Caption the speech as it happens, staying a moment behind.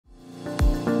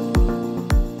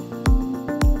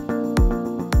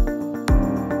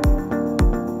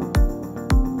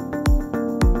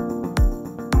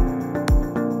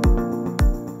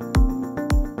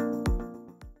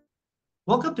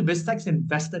Welcome to Biztech's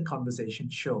Investor Conversation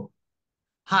Show.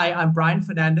 Hi, I'm Brian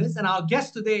Fernandez, and our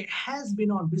guest today has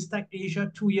been on Biztech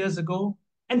Asia 2 years ago.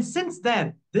 And since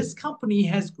then, this company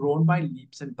has grown by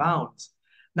leaps and bounds.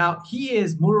 Now, he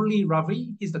is Murli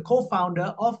Ravi. He's the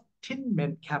co-founder of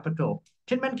Tinman Capital.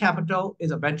 Tinman Capital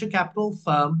is a venture capital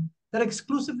firm that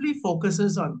exclusively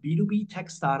focuses on B2B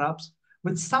tech startups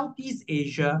with Southeast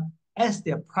Asia as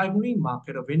their primary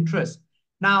market of interest.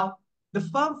 Now, the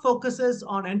firm focuses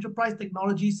on enterprise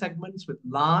technology segments with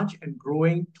large and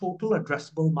growing total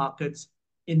addressable markets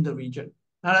in the region.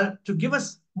 Now, to give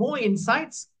us more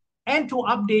insights and to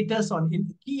update us on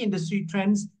key industry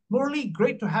trends, Murli,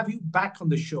 great to have you back on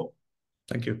the show.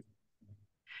 Thank you.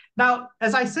 Now,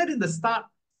 as I said in the start,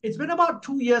 it's been about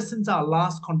 2 years since our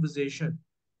last conversation.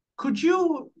 Could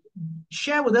you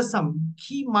share with us some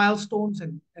key milestones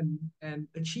and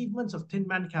achievements of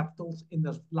Tinman Capitals in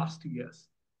the last 2 years?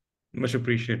 Much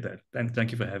appreciate that. And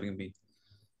thank you for having me.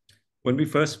 When we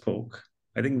first spoke,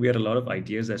 I think we had a lot of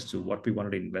ideas as to what we wanted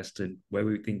to invest in, where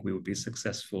we think we would be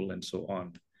successful, and so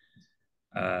on.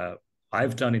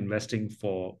 I've done investing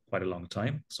for quite a long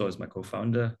time. So as my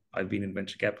co-founder, I've been in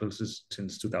venture capital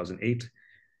since 2008.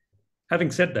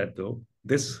 Having said that, though,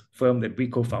 this firm that we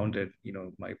co-founded,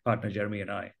 my partner Jeremy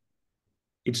and I,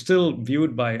 it's still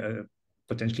viewed by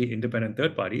potentially independent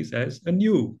third parties as a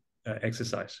new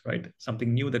exercise, right?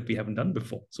 Something new that we haven't done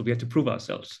before. So we had to prove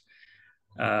ourselves,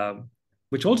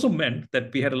 which also meant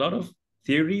that we had a lot of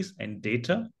theories and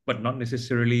data, but not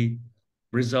necessarily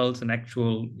results and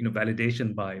actual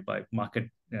validation by market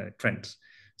trends.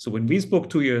 So when we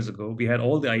spoke 2 years ago, we had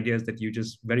all the ideas that you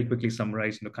just very quickly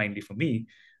summarized kindly for me,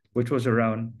 which was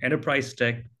around enterprise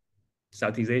tech,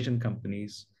 Southeast Asian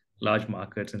companies, large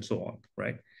markets, and so on,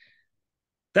 right?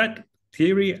 That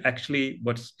theory, actually,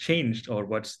 what's changed or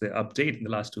what's the update in the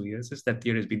last 2 years is that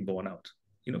theory has been borne out,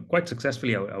 quite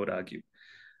successfully, I would argue.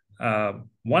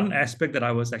 One aspect that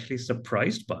I was actually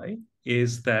surprised by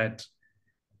is that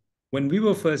when we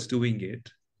were first doing it,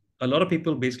 a lot of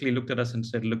people basically looked at us and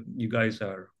said, look, you guys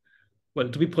are, well,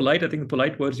 to be polite, I think the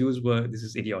polite words used were, this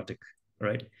is idiotic,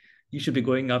 right? You should be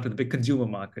going after the big consumer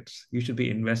markets. You should be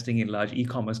investing in large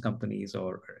e-commerce companies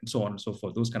or and so on and so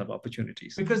forth, those kind of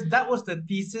opportunities. Because that was the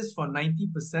thesis for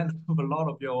 90% of a lot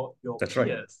of your That's peers.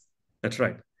 Right. That's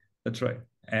right. That's right.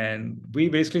 And we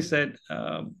basically said,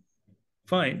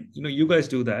 fine, you guys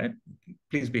do that.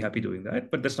 Please be happy doing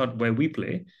that. But that's not where we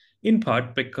play, in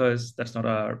part because that's not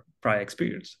our prior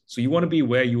experience. So you want to be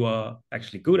where you are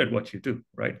actually good at what you do,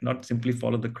 right? Not simply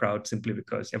follow the crowd simply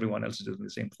because everyone else is doing the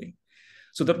same thing.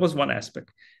 So that was one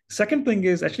aspect. Second thing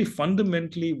is actually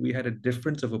fundamentally, we had a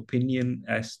difference of opinion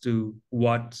as to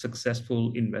what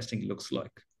successful investing looks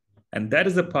like. And that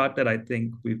is the part that I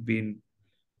think we've been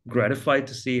gratified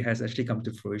to see has actually come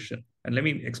to fruition. And let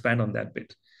me expand on that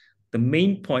bit. The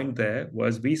main point there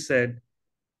was we said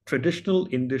traditional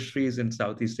industries in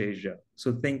Southeast Asia.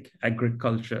 So think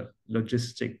agriculture,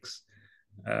 logistics,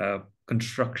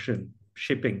 construction,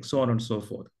 shipping, so on and so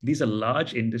forth. These are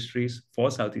large industries for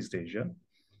Southeast Asia.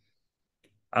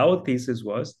 Our thesis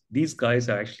was these guys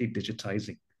are actually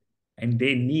digitizing and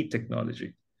they need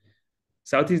technology.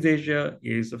 Southeast Asia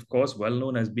is, of course, well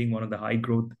known as being one of the high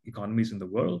growth economies in the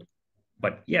world,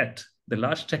 but yet the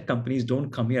large tech companies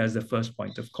don't come here as the first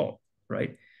point of call,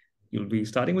 right? You'll be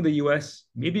starting with the US,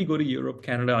 maybe you go to Europe,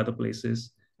 Canada, other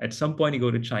places. At some point, you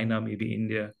go to China, maybe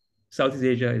India. Southeast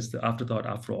Asia is the afterthought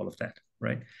after all of that,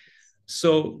 right?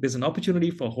 So there's an opportunity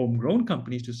for homegrown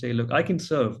companies to say, look, I can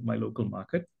serve my local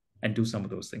market and do some of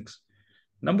those things.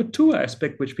 Number two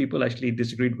aspect, which people actually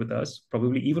disagreed with us,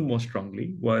 probably even more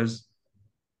strongly, was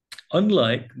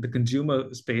unlike the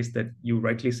consumer space that you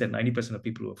rightly said 90% of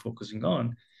people were focusing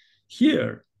on,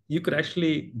 here you could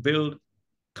actually build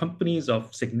companies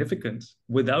of significance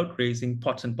without raising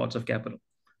pots and pots of capital.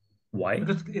 Why?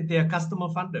 Because they are customer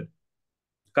funded.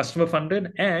 Customer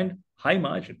funded and high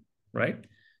margin, right?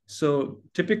 So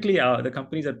typically the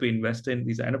companies that we invest in,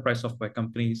 these are enterprise software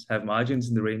companies, have margins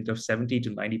in the range of 70 to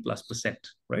 90+%,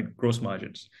 right? Gross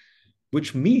margins,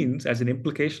 which means as an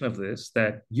implication of this,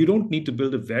 that you don't need to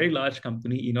build a very large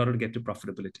company in order to get to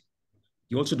profitability.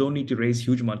 You also don't need to raise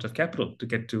huge amounts of capital to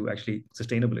get to actually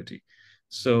sustainability.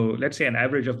 So let's say an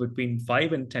average of between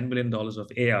 $5 and $10 million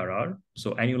of ARR,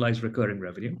 so annualized recurring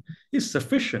revenue, is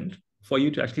sufficient for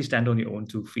you to actually stand on your own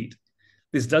 2 feet.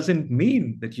 This doesn't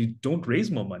mean that you don't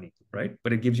raise more money, right?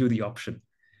 But it gives you the option.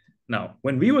 Now,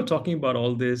 when we were talking about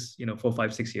all this, 4,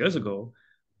 5, 6 years ago,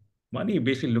 money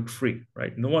basically looked free,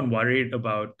 right? No one worried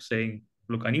about saying,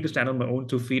 look, I need to stand on my own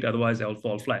 2 feet, otherwise I'll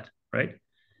fall flat, right?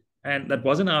 And that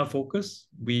wasn't our focus.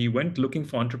 We went looking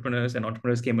for entrepreneurs, and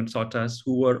entrepreneurs came and sought us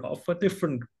who were of a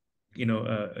different,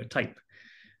 type.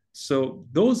 So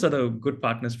those are the good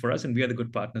partners for us, and we are the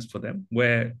good partners for them,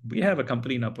 where we have a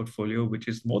company in our portfolio which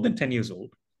is more than 10 years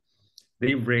old.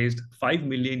 They've raised 5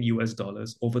 million US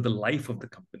dollars over the life of the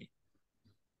company.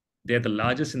 They're the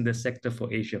largest in their sector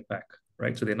for Asia Pac,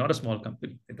 right? So they're not a small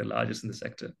company, they're the largest in the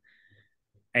sector.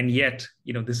 And yet,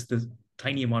 this is the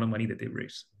tiny amount of money that they've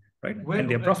raised, right? Where, And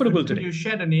they're profitable could today. you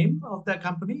share the name of that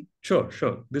company? Sure,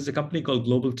 sure. There's a company called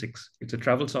Global Tix. It's a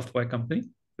travel software company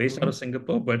based out of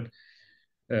Singapore, but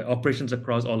operations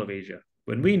across all of Asia.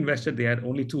 When we invested, they had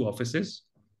only two offices,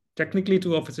 technically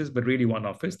two offices, but really one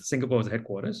office. Singapore was the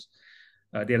headquarters.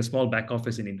 They had a small back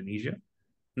office in Indonesia.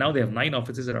 Now they have 9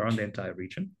 offices around the entire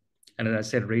region. And as I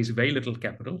said, raise very little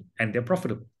capital and they're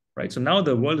profitable, right? So now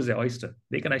the world is their oyster.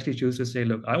 They can actually choose to say,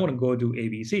 look, I want to go do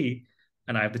ABC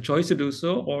and I have the choice to do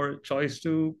so or choice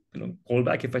to hold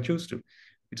back if I choose to.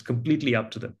 It's completely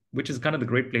up to them, which is kind of the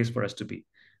great place for us to be.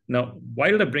 Now,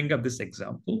 why did I bring up this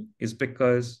example? Is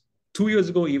because 2 years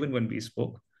ago, even when we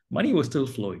spoke, money was still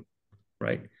flowing,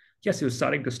 right? Yes, it was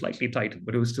starting to slightly tighten,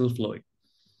 but it was still flowing.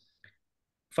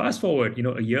 Fast forward,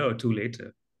 a year or two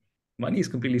later, money is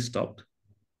completely stopped.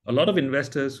 A lot of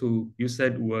investors who you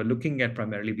said were looking at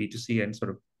primarily B2C and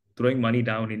sort of throwing money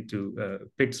down into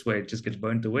pits where it just gets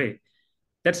burnt away,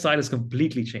 that style has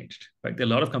completely changed, right? There are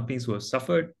a lot of companies who have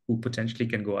suffered, who potentially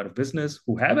can go out of business,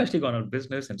 who have actually gone out of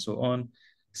business and so on,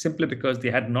 simply because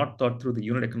they had not thought through the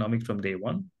unit economics from day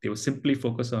one. They were simply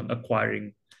focused on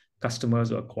acquiring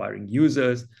customers or acquiring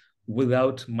users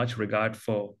without much regard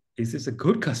for, is this a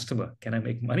good customer? Can I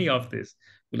make money off this?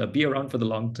 Will I be around for the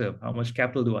long term? How much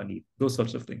capital do I need? Those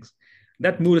sorts of things.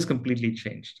 That mood has completely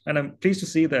changed. And I'm pleased to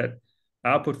see that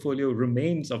our portfolio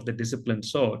remains of the disciplined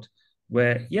sort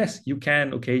where, yes, you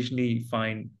can occasionally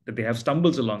find that they have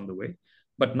stumbles along the way,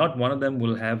 but not one of them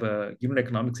will have a unit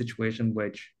economic situation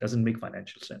which doesn't make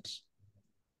financial sense.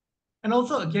 And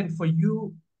also, again, for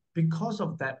you, because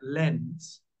of that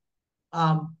lens,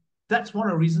 that's one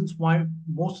of the reasons why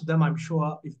most of them, I'm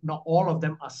sure, if not all of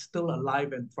them, are still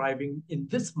alive and thriving in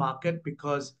this market.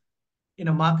 Because in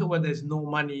a market where there's no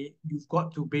money, you've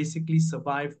got to basically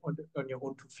survive on your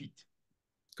own 2 feet.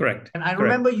 Correct. And I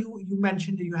remember you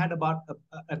mentioned that you had about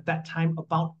at that time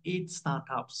about 8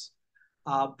 startups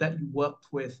that you worked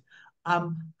with.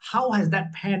 How has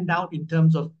that panned out in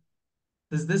terms of,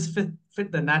 does this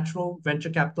fit the natural venture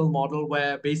capital model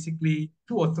where basically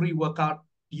 2 or 3 work out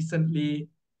decently,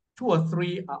 2 or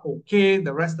 3 are okay,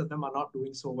 the rest of them are not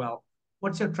doing so well?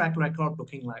 What's your track record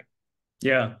looking like?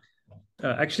 Yeah.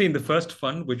 Actually, in the first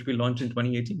fund, which we launched in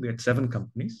 2018, we had 7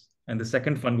 companies. And the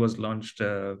second fund was launched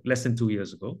less than 2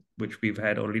 years ago, which we've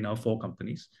had already now 4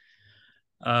 companies.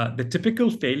 The typical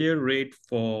failure rate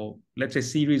for, let's say,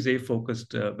 Series A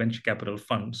focused venture capital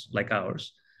funds like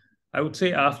ours, I would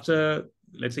say after,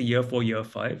 let's say, year 4, year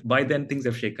 5, by then things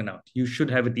have shaken out. You should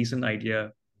have a decent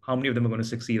idea how many of them are going to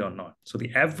succeed or not. So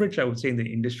the average, I would say, in the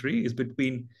industry is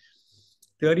between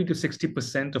 30 to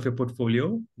 60% of your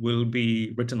portfolio will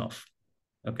be written off.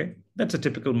 Okay, that's a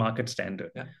typical market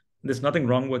standard. Yeah. There's nothing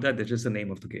wrong with that. That's just the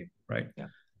name of the game, right? Yeah.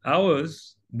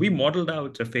 Ours, we modeled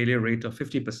out a failure rate of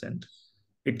 50%.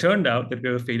 It turned out that we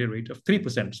have a failure rate of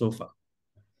 3% so far.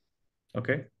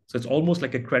 Okay, so it's almost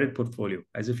like a credit portfolio,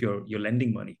 as if you're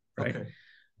lending money, right? Okay.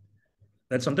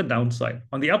 That's on the downside.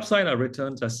 On the upside, our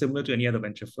returns are similar to any other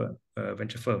venture firm.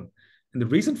 And the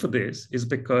reason for this is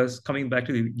because coming back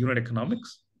to the unit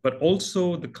economics, but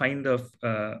also the kind of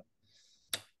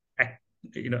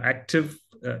active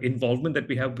involvement that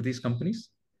we have with these companies,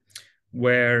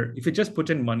 where if you just put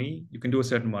in money, you can do a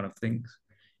certain amount of things.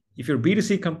 If you're a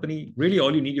B2C company, really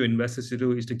all you need your investors to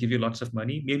do is to give you lots of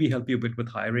money, maybe help you a bit with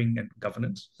hiring and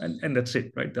governance, and that's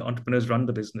it, right? The entrepreneurs run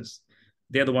the business.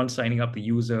 They're the ones signing up the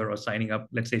user or signing up,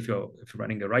 let's say if you're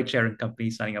running a ride-sharing company,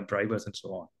 signing up drivers and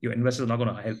so on. Your investors are not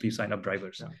going to help you sign up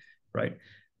drivers, right?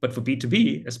 But for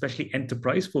B2B, especially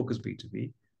enterprise-focused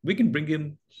B2B, we can bring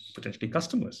in potentially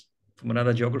customers from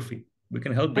another geography. We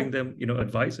can help bring them,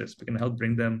 advisors. We can help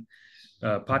bring them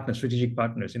partners, strategic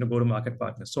partners, go-to-market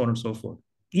partners, so on and so forth.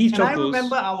 I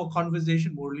remember our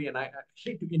conversation, Murli, and I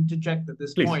hate to interject at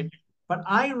this point, but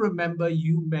I remember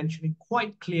you mentioning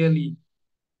quite clearly,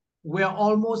 we're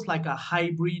almost like a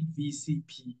hybrid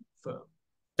VCP firm.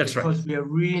 That's right. Because we are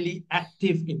really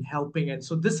active in helping. And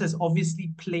so this has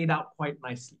obviously played out quite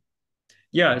nicely.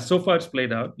 Yeah, so far it's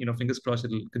played out. Fingers crossed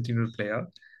it'll continue to play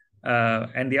out.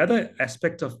 And the other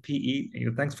aspect of PE,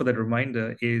 thanks for that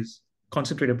reminder, is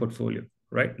concentrated portfolio,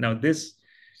 right? Now, this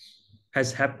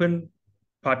has happened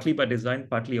partly by design,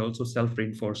 partly also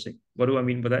self-reinforcing. What do I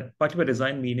mean by that? Partly by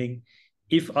design, meaning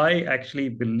if I actually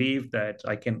believe that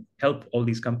I can help all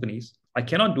these companies, I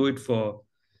cannot do it for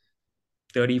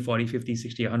 30, 40, 50,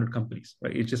 60, 100 companies,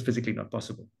 right? It's just physically not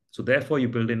possible. So therefore, you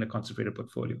build in a concentrated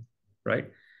portfolio, right?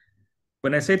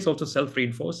 When I say it's also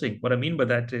self-reinforcing, what I mean by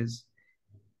that is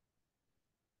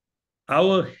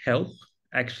our help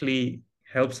actually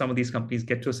helps some of these companies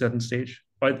get to a certain stage,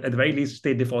 or at the very least,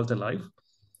 stay default alive,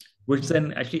 which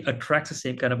then actually attracts the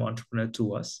same kind of entrepreneur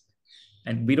to us.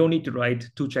 And we don't need to write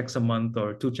 2 checks a month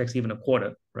or 2 checks even a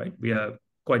quarter, right? We are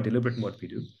quite deliberate in what we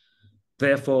do.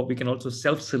 Therefore, we can also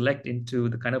self-select into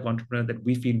the kind of entrepreneur that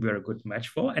we feel we're a good match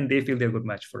for, and they feel they're a good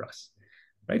match for us,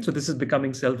 right? So this is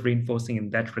becoming self-reinforcing in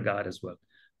that regard as well.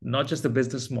 Not just the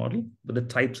business model, but the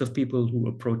types of people who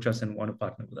approach us and want to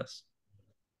partner with us.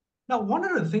 Now, one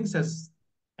of the things is,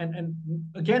 and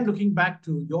again, looking back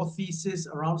to your thesis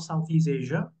around Southeast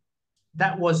Asia,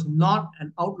 that was not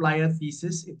an outlier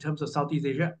thesis in terms of Southeast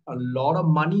Asia. A lot of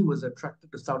money was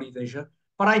attracted to Southeast Asia,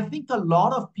 but I think a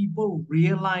lot of people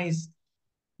realized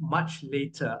much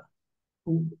later,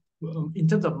 in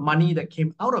terms of money that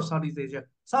came out of Southeast Asia.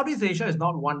 Southeast Asia is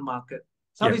not one market.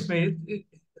 Southeast, Yes.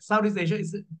 Southeast Asia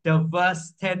is a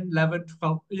diverse 10, 11,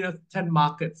 12, 10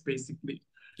 markets, basically.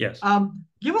 Yes.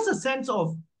 Give us a sense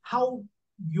of how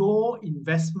your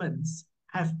investments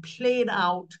have played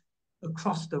out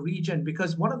across the region,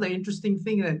 because one of the interesting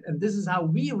things, and this is how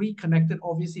we reconnected,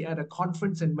 obviously at a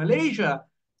conference in Malaysia,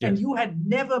 and Yes. you had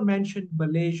never mentioned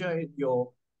Malaysia in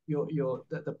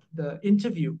the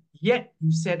interview, yet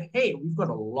you said, hey, we've got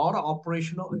a lot of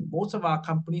operational, most of our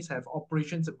companies have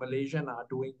operations in Malaysia and are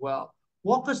doing well.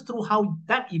 Walk us through how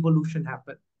that evolution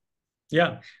happened.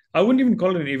 Yeah. I wouldn't even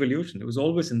call it an evolution. It was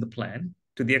always in the plan,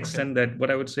 to the Okay. extent that what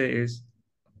I would say is,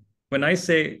 when I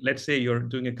say, let's say you're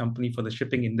doing a company for the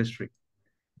shipping industry,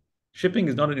 shipping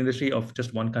is not an industry of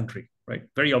just one country, right?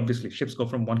 Very obviously, ships go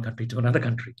from one country to another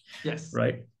country, Yes.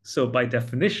 right? So by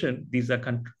definition, these are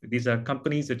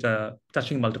companies that are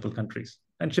touching multiple countries.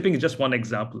 And shipping is just one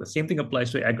example. The same thing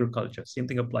applies to agriculture. Same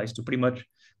thing applies to pretty much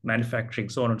manufacturing,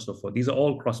 so on and so forth. These are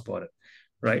all cross-border,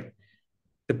 right?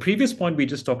 The previous point we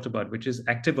just talked about, which is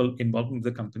active involvement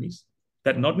with the companies,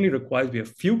 that not only requires we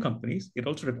have few companies, it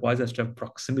also requires us to have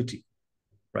proximity,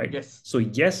 right? Yes. So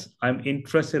yes, I'm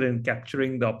interested in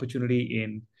capturing the opportunity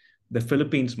in the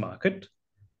Philippines market,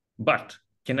 but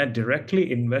can I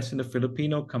directly invest in a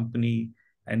Filipino company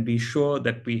and be sure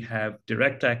that we have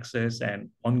direct access and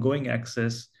ongoing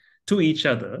access to each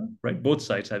other, right? Both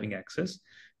sides having access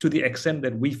to the extent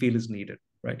that we feel is needed,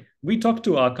 right? We talk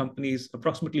to our companies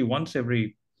approximately once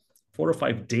every 4 or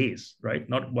 5 days, right?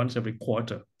 Not once every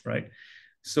quarter, right?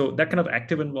 So that kind of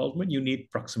active involvement, you need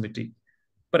proximity.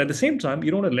 But at the same time,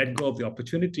 you don't want to let go of the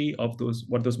opportunity of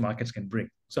what those markets can bring.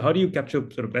 So how do you capture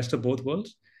sort of best of both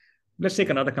worlds? Let's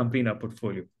take another company in our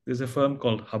portfolio. There's a firm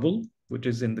called Hubble, which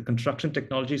is in the construction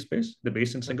technology space. They're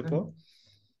based in Singapore,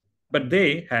 but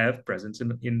they have presence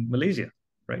in Malaysia,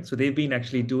 right? So they've been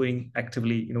actually doing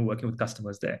actively, working with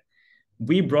customers there.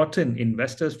 We brought in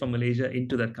investors from Malaysia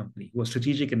into that company who are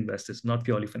strategic investors, not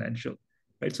purely financial,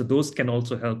 right? So those can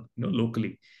also help,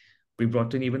 locally. We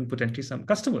brought in even potentially some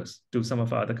customers to some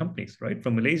of our other companies, right?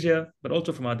 From Malaysia, but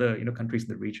also from other, countries in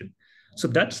the region. So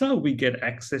that's how we get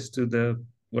access to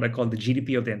what I call the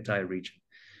GDP of the entire region.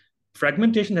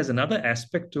 Fragmentation has another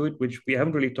aspect to it, which we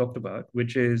haven't really talked about,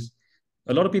 which is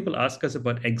a lot of people ask us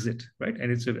about exit, right?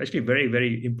 And it's actually a very,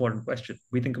 very important question.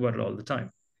 We think about it all the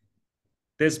time.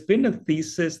 There's been a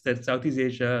thesis that Southeast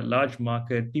Asia, large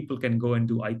market, people can go and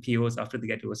do IPOs after they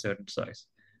get to a certain size.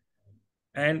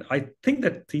 And I think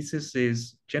that thesis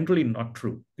is generally not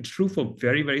true. It's true for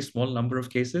very, very small number of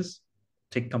cases.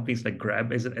 Take companies like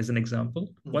Grab as an example.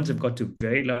 Mm-hmm. Once they've got to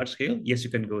very large scale, yes, you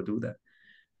can go do that.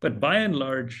 But by and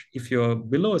large, if you're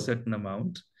below a certain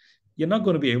amount, you're not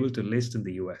going to be able to list in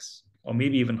the US or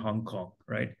maybe even Hong Kong,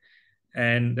 right?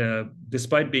 And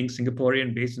despite being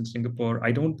Singaporean, based in Singapore,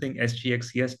 I don't think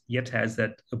SGX yet has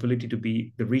that ability to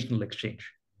be the regional exchange.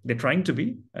 They're trying to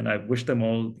be, and I wish them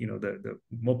all, the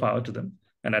more power to them.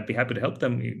 And I'd be happy to help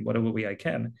them in whatever way I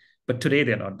can. But today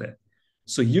they're not there.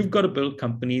 So you've got to build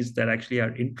companies that actually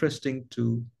are interesting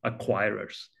to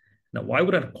acquirers. Now, why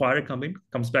would an acquirer come in?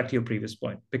 Comes back to your previous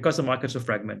point, because the markets are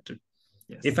fragmented.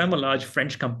 Yes. If I'm a large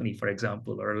French company, for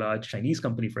example, or a large Chinese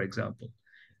company, for example,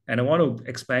 and I want to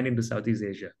expand into Southeast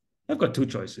Asia, I've got two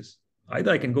choices.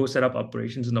 Either I can go set up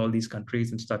operations in all these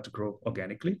countries and start to grow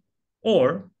organically,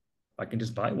 or I can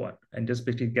just buy one and just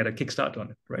basically get a kickstart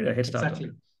on it, right? A head start on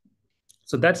it.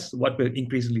 So that's what we're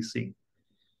increasingly seeing.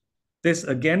 This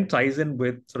again ties in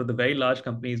with sort of the very large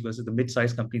companies versus the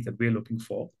mid-sized companies that we're looking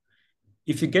for.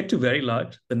 If you get to very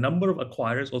large, the number of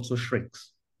acquirers also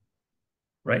shrinks,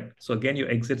 right? So again, your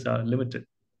exits are limited.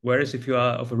 Whereas if you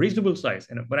are of a reasonable size,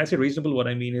 and when I say reasonable, what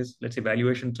I mean is, let's say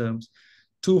valuation terms,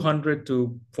 200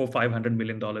 to 500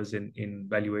 million dollars in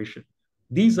valuation.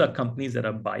 These are companies that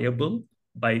are buyable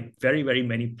by very, very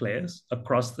many players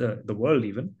across the world,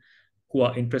 even who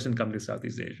are interested in coming to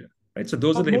Southeast Asia. Right. So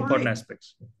those are But the important Murli,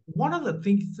 aspects. one of the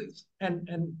things is,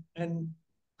 and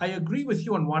I agree with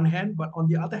you on one hand, but on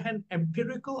the other hand,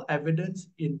 empirical evidence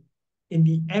in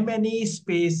the M&A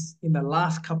space in the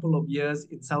last couple of years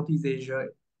in Southeast Asia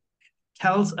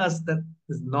tells us that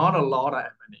there's not a lot of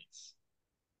M&As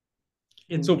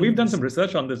So we've in done some this.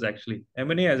 research on this actually.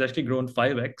 M&A has actually grown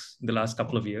 5x in the last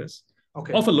couple of years,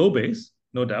 Okay. off a low base,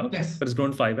 no doubt, Yes. but it's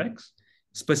grown 5x,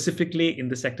 specifically in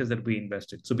the sectors that we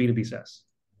invested. So B2B SaaS.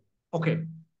 Okay.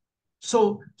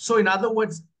 So in other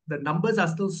words, the numbers are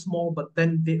still small, but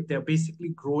then they're basically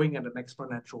growing at an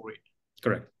exponential rate.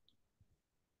 Correct.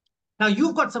 Now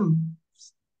you've got some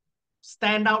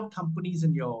standout companies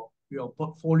in your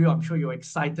portfolio. I'm sure you're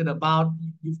excited about.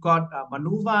 You've got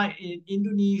Manuva in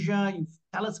Indonesia. You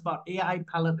tell us about AI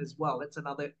Palette as well. That's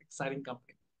another exciting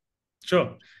company.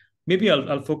 Sure. Maybe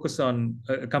I'll focus on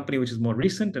a company which is more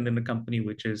recent, and then a company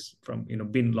which is from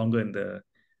been longer in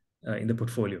the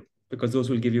portfolio, because those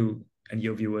will give you and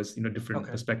your viewers different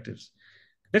Okay. perspectives.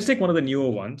 Let's take one of the newer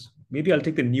ones. Maybe I'll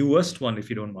take the newest one if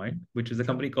you don't mind, which is a Sure.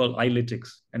 company called Ilytics.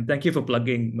 And thank you for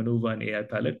plugging Manuva and AI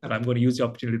Palette, but I'm going to use the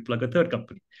opportunity to plug a third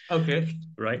company. Okay.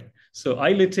 Right. So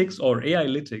Ilytics or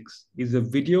AIlytics is a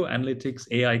video analytics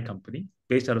AI company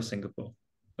based out of Singapore.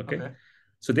 Okay. Okay.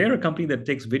 So they're a company that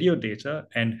takes video data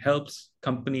and helps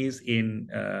companies in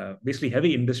basically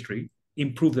heavy industry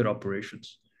improve their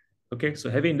operations. Okay. So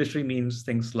heavy industry means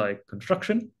things like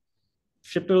construction,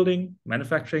 shipbuilding,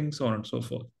 manufacturing, so on and so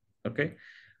forth. Okay.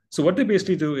 So what they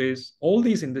basically do is all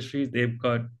these industries, they've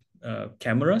got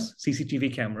cameras,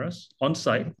 CCTV cameras on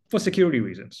site for security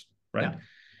reasons, right? Yeah.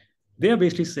 They are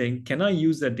basically saying, can I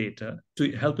use that data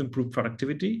to help improve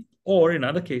productivity, or in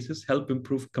other cases, help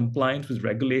improve compliance with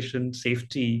regulation,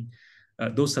 safety,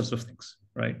 those sorts of things,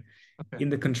 right? Okay. In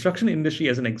the construction industry,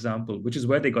 as an example, which is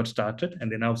where they got started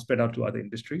and they now spread out to other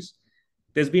industries,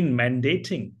 there's been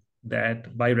mandating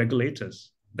that by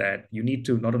regulators that you need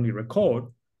to not only record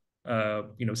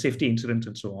safety incidents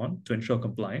and so on to ensure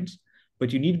compliance,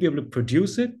 but you need to be able to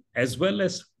produce it as well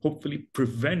as hopefully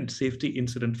prevent safety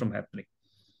incident from happening,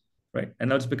 right? And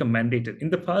now it's become mandated. In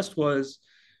the past was,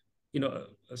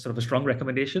 sort of a strong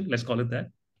recommendation, let's call it that,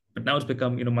 but now it's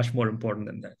become, much more important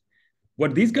than that.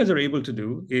 What these guys are able to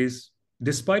do is,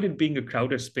 despite it being a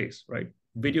crowded space, right?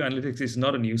 Video analytics is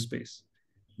not a new space.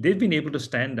 They've been able to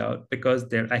stand out because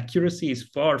their accuracy is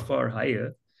far, far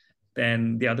higher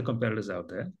than the other competitors out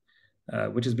there,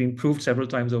 which has been proved several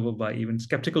times over by even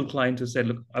skeptical clients who said,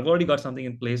 look, I've already got something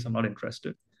in place, I'm not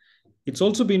interested. It's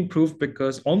also been proved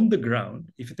because on the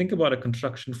ground, if you think about a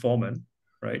construction foreman,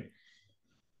 right,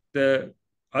 the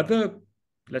other,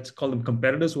 let's call them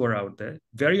competitors who are out there,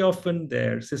 very often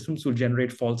their systems will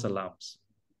generate false alarms.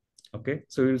 Okay.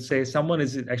 So you'll say someone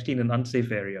is actually in an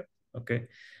unsafe area. Okay.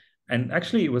 And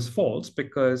actually it was false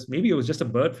because maybe it was just a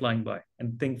bird flying by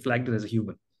and the thing flagged it as a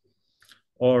human.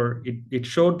 Or it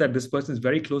showed that this person is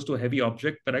very close to a heavy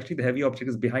object, but actually the heavy object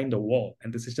is behind a wall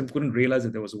and the system couldn't realize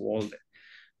that there was a wall there,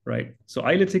 right? So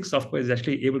Ilytics software is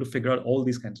actually able to figure out all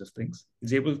these kinds of things.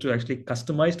 It's able to actually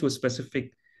customize to a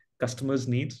specific customer's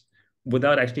needs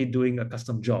without actually doing a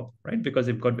custom job, right? Because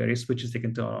they've got various switches they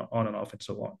can turn on and off and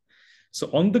so on. So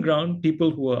on the ground,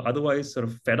 people who are otherwise sort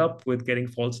of fed up with getting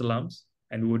false alarms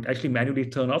and would actually manually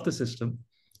turn off the system,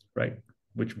 right,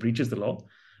 which breaches the law,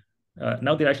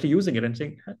 now they're actually using it and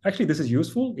saying, actually, this is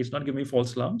useful. It's not giving me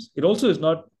false alarms. It also is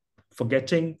not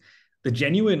forgetting the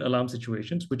genuine alarm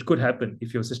situations, which could happen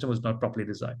if your system was not properly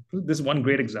designed. This is one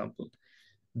great example.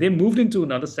 They moved into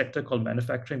another sector called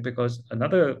manufacturing because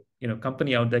another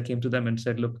company out there came to them and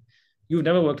said, look, you've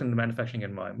never worked in the manufacturing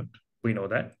environment. We know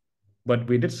that. But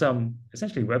we did some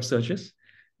essentially web searches.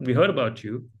 And we heard about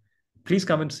you. Please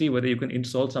come and see whether you can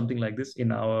install something like this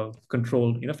in our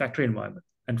controlled factory environment.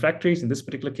 And factories, in this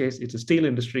particular case, it's a steel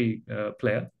industry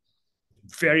player,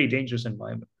 very dangerous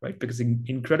environment, right? Because it's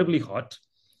incredibly hot.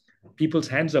 People's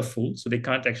hands are full, so they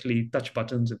can't actually touch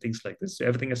buttons and things like this. So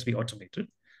everything has to be automated.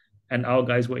 And our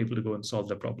guys were able to go and solve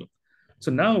the problem.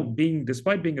 So now,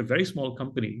 despite being a very small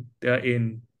company, they're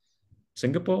in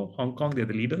Singapore, Hong Kong, they're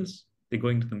the leaders. They're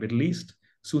going to the Middle East.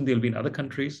 Soon they'll be in other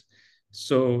countries.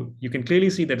 So you can clearly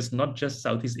see that it's not just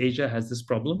Southeast Asia has this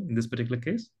problem in this particular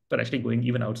case, but actually going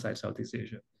even outside Southeast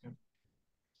Asia. Yeah.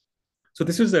 So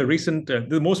this is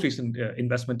the most recent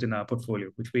investment in our portfolio,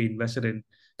 which we invested in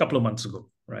a couple of months ago,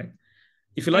 right?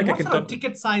 If you like, and what sort of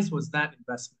ticket size was that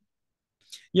investment?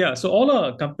 Yeah, so all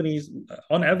our companies,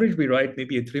 on average, we write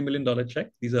maybe a $3 million check.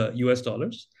 These are US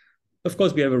dollars. Of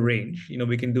course, we have a range.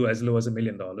 We can do as low as $1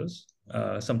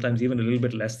 million, sometimes even a little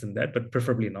bit less than that, but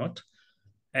preferably not.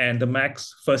 And the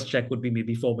max first check would be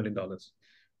maybe $4 million.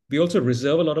 We also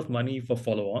reserve a lot of money for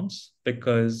follow-ons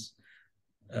because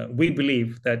we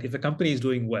believe that if a company is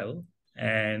doing well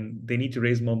and they need to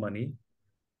raise more money,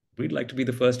 we'd like to be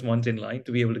the first ones in line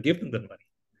to be able to give them that money,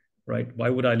 right? Why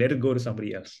would I let it go to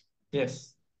somebody else?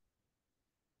 Yes.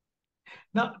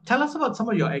 Now, tell us about some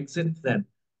of your exits then.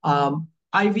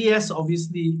 IVS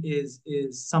obviously is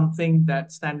something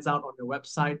that stands out on your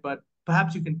website, but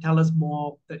perhaps you can tell us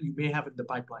more that you may have in the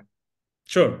pipeline.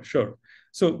 Sure, sure.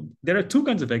 So there are two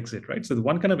kinds of exit, right? So the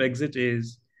one kind of exit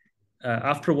is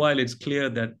after a while, it's clear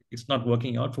that it's not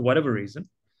working out for whatever reason.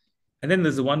 And then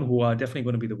there's the one who are definitely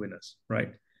going to be the winners,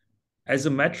 right? As a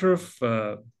matter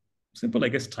of simple, I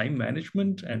guess, time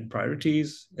management and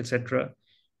priorities, etc.,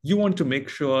 you want to make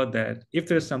sure that if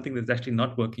there's something that's actually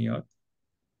not working out,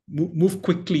 move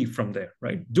quickly from there,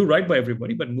 right? Do right by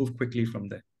everybody, but move quickly from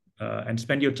there, and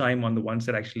spend your time on the ones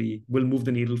that actually will move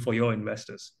the needle for your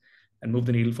investors and move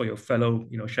the needle for your fellow,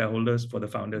 shareholders, for the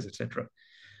founders, etc.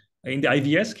 In the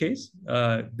IVS case,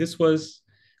 this was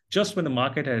just when the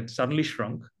market had suddenly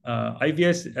shrunk.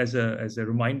 IVS, as a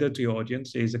reminder to your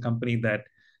audience, is a company that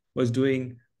was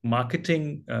doing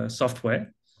marketing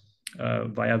software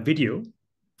via video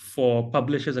for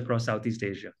publishers across Southeast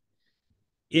Asia.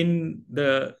 In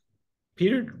the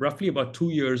period roughly about 2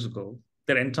 years ago,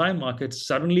 that entire market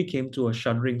suddenly came to a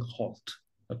shuddering halt.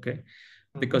 Okay,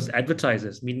 because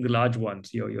advertisers, meaning the large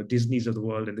ones, your Disneys of the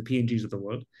world and the P&Gs of the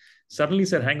world, suddenly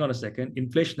said, hang on a second,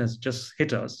 inflation has just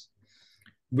hit us.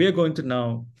 We're going to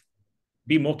now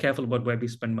be more careful about where we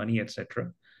spend money,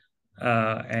 etc.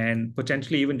 And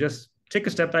potentially even just take a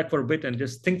step back for a bit and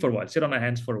just think for a while, sit on our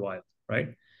hands for a while,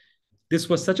 right? This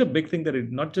was such a big thing that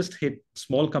it not just hit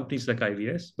small companies like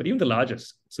IVS, but even the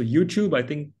largest. So YouTube, I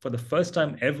think, for the first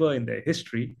time ever in their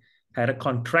history, had a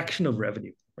contraction of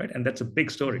revenue, right? And that's a big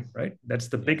story, right? That's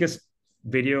the biggest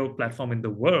video platform in the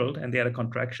world, and they had a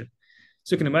contraction.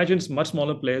 So you can imagine much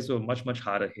smaller players were much, much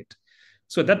harder hit.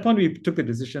 So at that point, we took the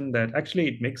decision that actually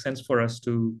it makes sense for us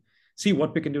to see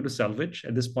what we can do to salvage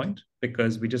at this point,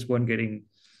 because we just weren't getting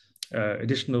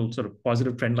additional sort of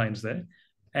positive trend lines there.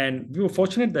 And we were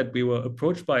fortunate that we were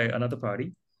approached by another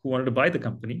party who wanted to buy the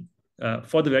company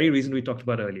for the very reason we talked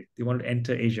about earlier. They wanted to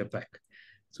enter Asia Pac.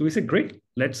 So we said, great,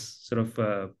 let's sort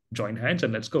of join hands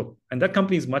and let's go. And that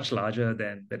company is much larger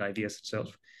than IVS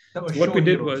itself. That was so what we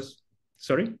did Heroes. was,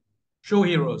 sorry? Show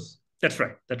Heroes. That's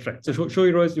right. That's right. So Show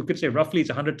Heroes, you could say roughly it's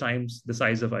 100 times the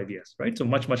size of IVS, right? So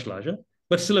much, much larger,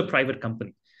 but still a private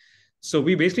company. So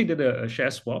we basically did a share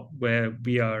swap where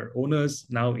we are owners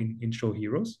now in Show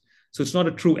Heroes. So it's not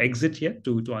a true exit yet,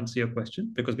 to answer your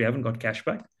question, because we haven't got cash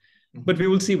back. But we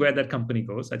will see where that company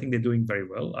goes. I think they're doing very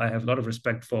well. I have a lot of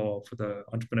respect for the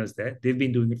entrepreneurs there. They've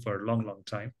been doing it for a long, long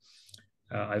time.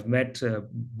 I've met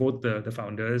both the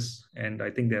founders, and I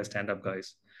think they're stand-up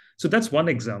guys. So that's one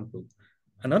example.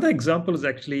 Another example is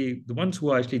actually the ones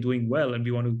who are actually doing well, and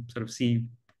we want to sort of see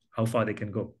how far they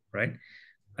can go, right?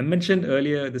 I mentioned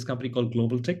earlier this company called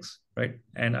Global Ticks, right?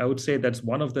 And I would say that's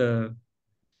one of the,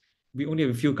 we only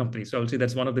have a few companies. So I would say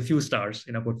that's one of the few stars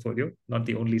in our portfolio, not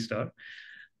the only star.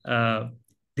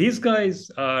 These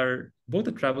guys are both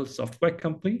a travel software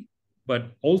company,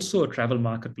 but also a travel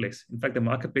marketplace. In fact, the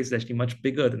marketplace is actually much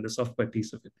bigger than the software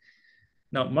piece of it.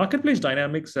 Now, marketplace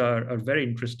dynamics are very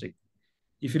interesting.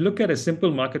 If you look at a simple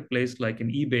marketplace like an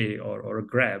eBay or a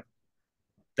Grab,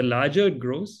 the larger it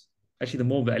grows, actually the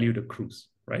more value it accrues,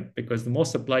 right? Because the more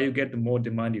supply you get, the more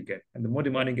demand you get. And the more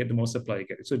demand you get, the more supply you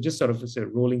get. So just sort of it's a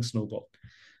rolling snowball,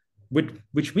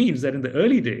 which means that in the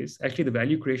early days, actually the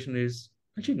value creation is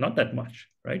actually not that much,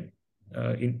 right?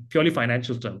 In purely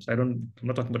financial terms. I'm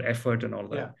not talking about effort and all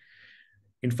that. Yeah.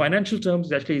 In financial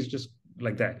terms, actually it's just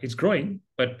like that. It's growing,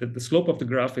 but the slope of the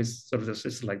graph is sort of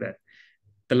just like that.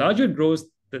 The larger it grows,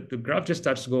 the graph just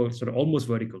starts to go sort of almost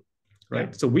vertical, right?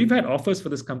 Yeah. So we've had offers for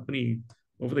this company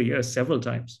over the years several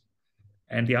times.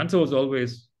 And the answer was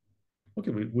always,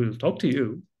 okay, we'll talk to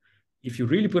you. If you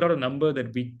really put out a number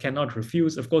that we cannot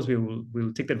refuse, of course,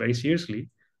 we'll take that very seriously.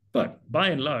 But by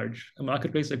and large, a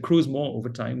marketplace accrues more over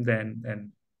time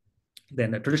than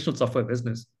a traditional software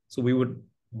business. So we would,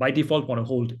 by default, want to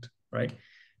hold it, right?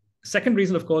 Second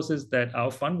reason, of course, is that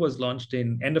our fund was launched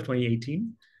in end of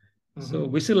 2018. So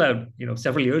we still have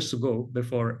several years to go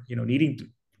before needing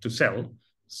to sell.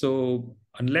 So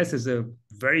unless there's a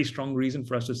very strong reason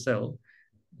for us to sell,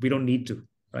 we don't need to,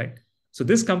 right? So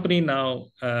this company now,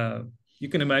 you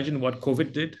can imagine what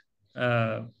COVID did.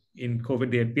 In COVID,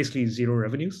 they had basically zero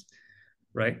revenues,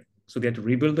 right? So they had to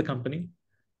rebuild the company.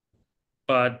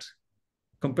 But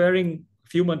comparing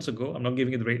few months ago, I'm not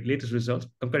giving you the latest results,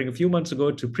 comparing a few months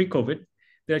ago to pre-COVID,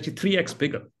 they're actually 3x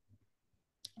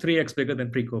bigger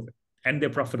than pre-COVID, and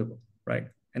they're profitable, right?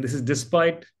 And this is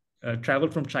despite travel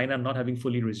from China not having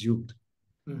fully resumed,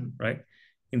 right?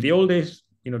 In the old days,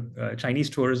 Chinese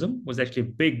tourism was actually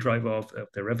a big driver of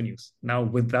their revenues. Now,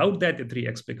 without that, they're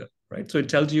 3x bigger, right? So it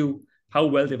tells you how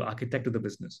well they've architected the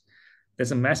business.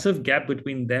 There's a massive gap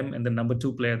between them and the number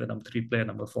 2 player, the number 3 player,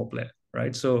 number 4 player,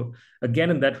 right? So again,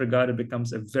 in that regard, it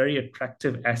becomes a very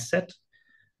attractive asset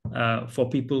for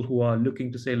people who are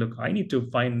looking to say, look, I need to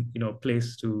find a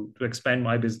place to expand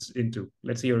my business into.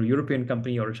 Let's say you're a European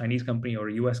company or a Chinese company or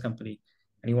a US company,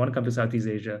 and you want to come to Southeast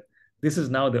Asia. This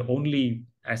is now the only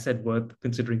asset worth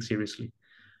considering seriously.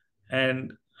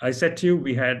 And I said to you,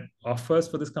 we had offers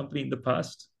for this company in the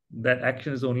past. That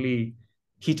action is only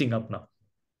heating up now.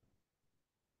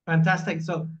 Fantastic.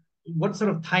 So, what sort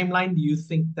of timeline do you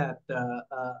think that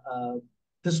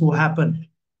this will happen?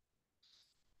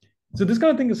 So this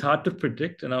kind of thing is hard to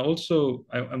predict, and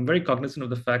I'm very cognizant of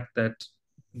the fact that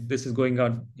this is going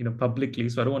out, publicly.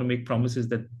 So I don't want to make promises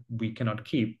that we cannot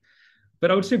keep.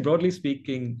 But I would say, broadly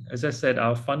speaking, as I said,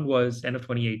 our fund was end of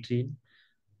 2018.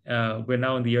 We're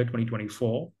now in the year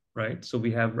 2024, right? So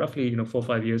we have roughly 4 or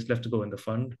 5 years left to go in the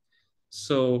fund.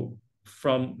 So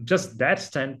from just that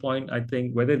standpoint, I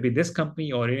think whether it be this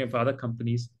company or any of other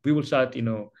companies, we will start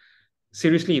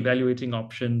seriously evaluating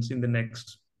options in the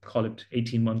next, call it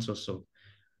 18 months or so.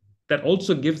 That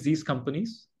also gives these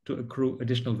companies to accrue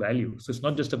additional value. So it's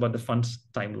not just about the fund's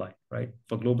timeline, right?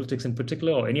 For Globaltics in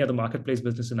particular, or any other marketplace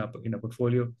business in our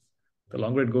portfolio, the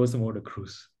longer it goes, the more it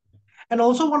accrues. And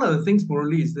also one of the things,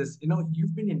 Murli, is this,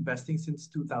 you've been investing since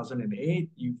 2008.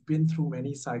 You've been through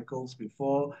many cycles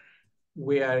before.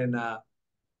 We are in a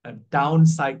down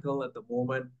cycle at the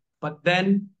moment. But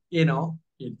then,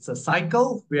 it's a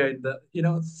cycle. We are in the,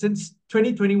 since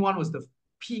 2021 was the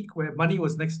peak where money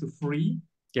was next to free,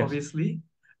 yes, obviously.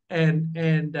 And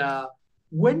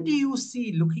when do you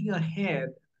see, looking ahead,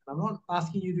 I'm not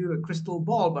asking you to do a crystal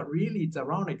ball, but really it's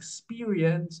around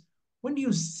experience. When do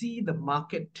you see the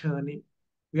market turning?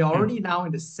 We are already now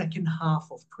in the second half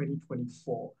of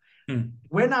 2024.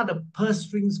 When are the purse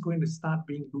strings going to start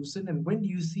being loosened? And when do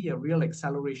you see a real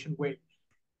acceleration where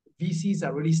VCs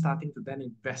are really starting to then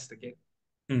invest again?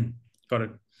 Got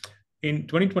it. In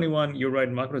 2021, you're right,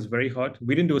 market was very hot.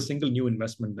 We didn't do a single new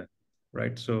investment then,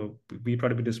 right? So we try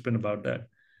to be disciplined about that.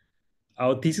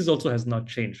 Our thesis also has not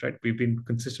changed, right? We've been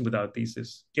consistent with our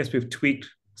thesis. Yes, we've tweaked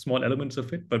small elements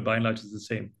of it, but by and large, it's the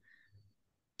same.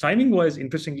 Timing-wise,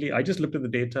 interestingly, I just looked at the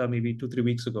data maybe 2-3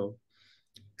 weeks ago.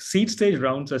 Seed stage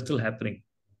rounds are still happening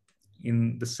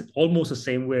in almost the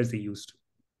same way as they used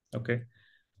to. Okay,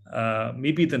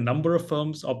 maybe the number of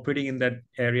firms operating in that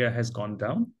area has gone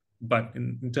down, but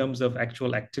in terms of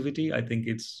actual activity, I think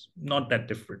it's not that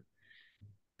different.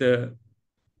 The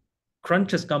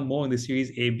crunch has come more in the Series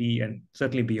A, B, and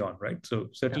certainly beyond, right? So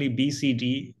certainly B, C,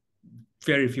 D,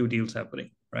 very few deals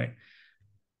happening, right?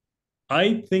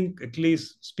 I think, at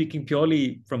least speaking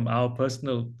purely from our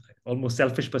personal, almost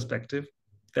selfish perspective,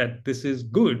 that this is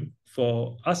good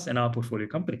for us and our portfolio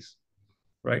companies,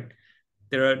 right?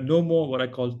 There are no more what I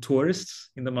call tourists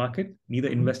in the market, neither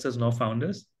investors nor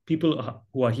founders. People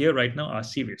who are here right now are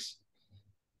serious,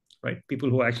 right? People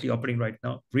who are actually operating right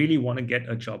now really want to get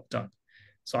a job done.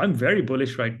 So I'm very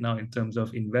bullish right now in terms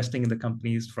of investing in the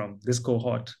companies from this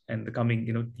cohort and the coming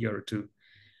year or two.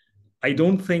 I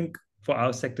don't think, for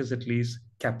our sectors at least,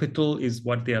 capital is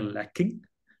what they are lacking.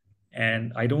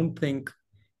 And I don't think,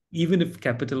 even if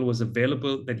capital was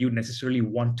available, that you necessarily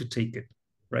want to take it,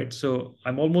 right? So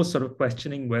I'm almost sort of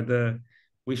questioning whether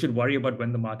we should worry about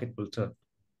when the market will turn,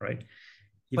 right?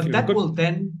 But that will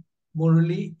then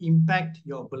morally impact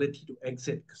your ability to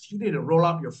exit, because you need to roll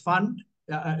out your fund,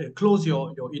 close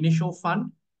your initial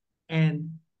fund. And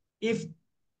if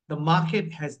the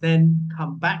market has then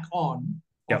come back on,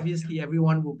 obviously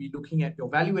everyone will be looking at your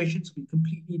valuations will be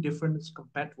completely different as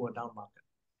compared to a down market.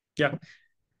 Yeah.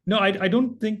 No, I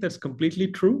don't think that's completely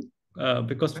true,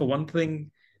 because for one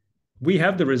thing, we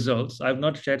have the results. I've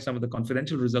not shared some of the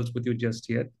confidential results with you just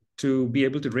yet, to be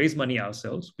able to raise money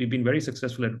ourselves. We've been very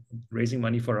successful at raising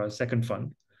money for our second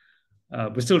fund.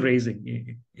 We're still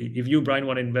raising. If you, Brian,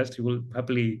 want to invest, we will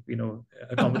happily,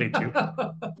 accommodate you.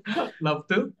 Love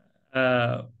to.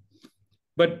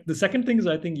 But the second thing is,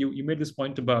 I think you made this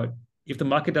point about, if the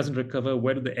market doesn't recover,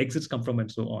 where do the exits come from and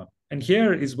so on? And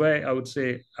here is where I would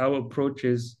say our approach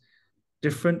is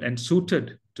different and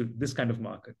suited to this kind of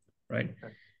market, right?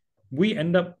 Okay. We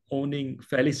end up owning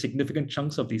fairly significant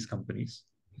chunks of these companies.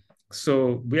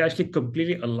 So we actually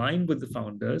completely align with the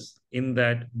founders in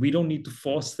that we don't need to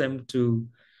force them to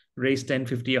raise 10,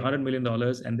 50, $100 million,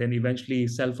 and then eventually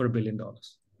sell for $1 billion,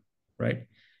 right?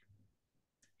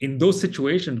 In those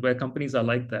situations where companies are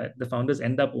like that, the founders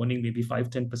end up owning maybe 5,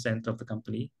 10% of the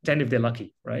company, 10 if they're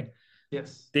lucky, right?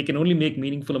 Yes. They can only make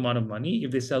meaningful amount of money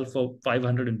if they sell for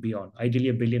 500 and beyond,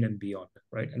 ideally $1 billion and beyond,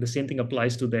 right? And the same thing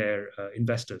applies to their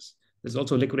investors. There's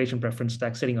also liquidation preference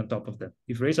tax sitting on top of them.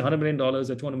 If you raise $100 million or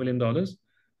 $200 million,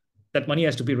 that money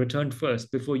has to be returned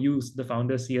first before you, the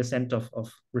founders, see a cent of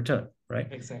return, right?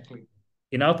 Exactly.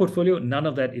 In our portfolio, none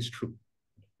of that is true,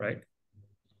 right?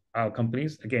 Our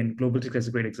companies, again, Globaltic is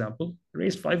a great example,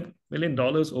 raised $5 million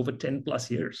over 10 plus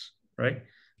years, right?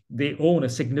 They own a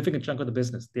significant chunk of the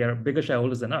business. They are bigger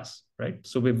shareholders than us, right?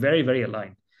 So we're very, very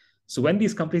aligned. So when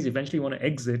these companies eventually want to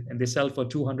exit and they sell for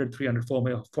 200, 300,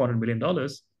 $400 million,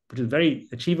 which is very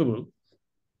achievable,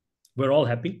 we're all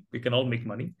happy. We can all make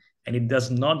money. And it does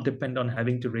not depend on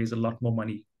having to raise a lot more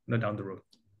money down the road.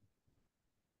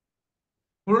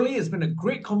 Murli, it's been a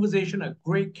great conversation, a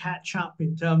great catch up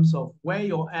in terms of where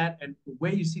you're at and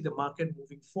where you see the market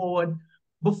moving forward.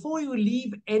 Before you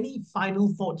leave, any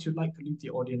final thoughts you'd like to leave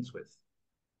the audience with?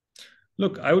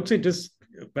 Look, I would say just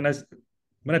when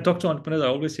I talk to entrepreneurs, I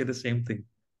always say the same thing.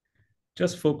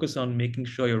 Just focus on making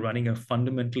sure you're running a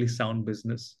fundamentally sound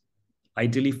business,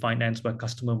 ideally financed by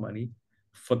customer money.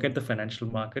 Forget the financial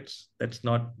markets. That's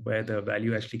not where the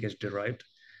value actually gets derived.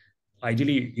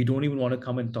 Ideally, you don't even want to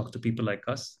come and talk to people like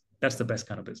us. That's the best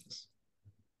kind of business.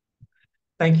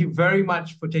 Thank you very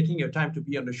much for taking your time to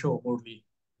be on the show, Murli.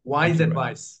 Wise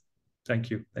advice. Thank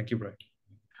you. Thank you, Brian.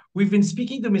 We've been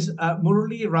speaking to Ms.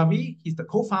 Murli Ravi. He's the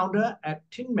co-founder at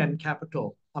Tinman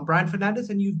Capital. I'm Brian Fernandez,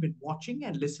 and you've been watching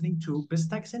and listening to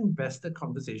Biztech's Investor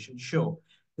Conversation Show.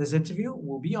 This interview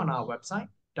will be on our website,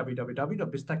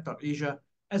 www.biztech.asia,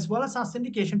 as well as our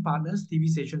syndication partners, TV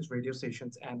stations, radio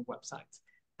stations, and websites.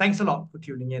 Thanks a lot for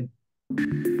tuning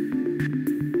in.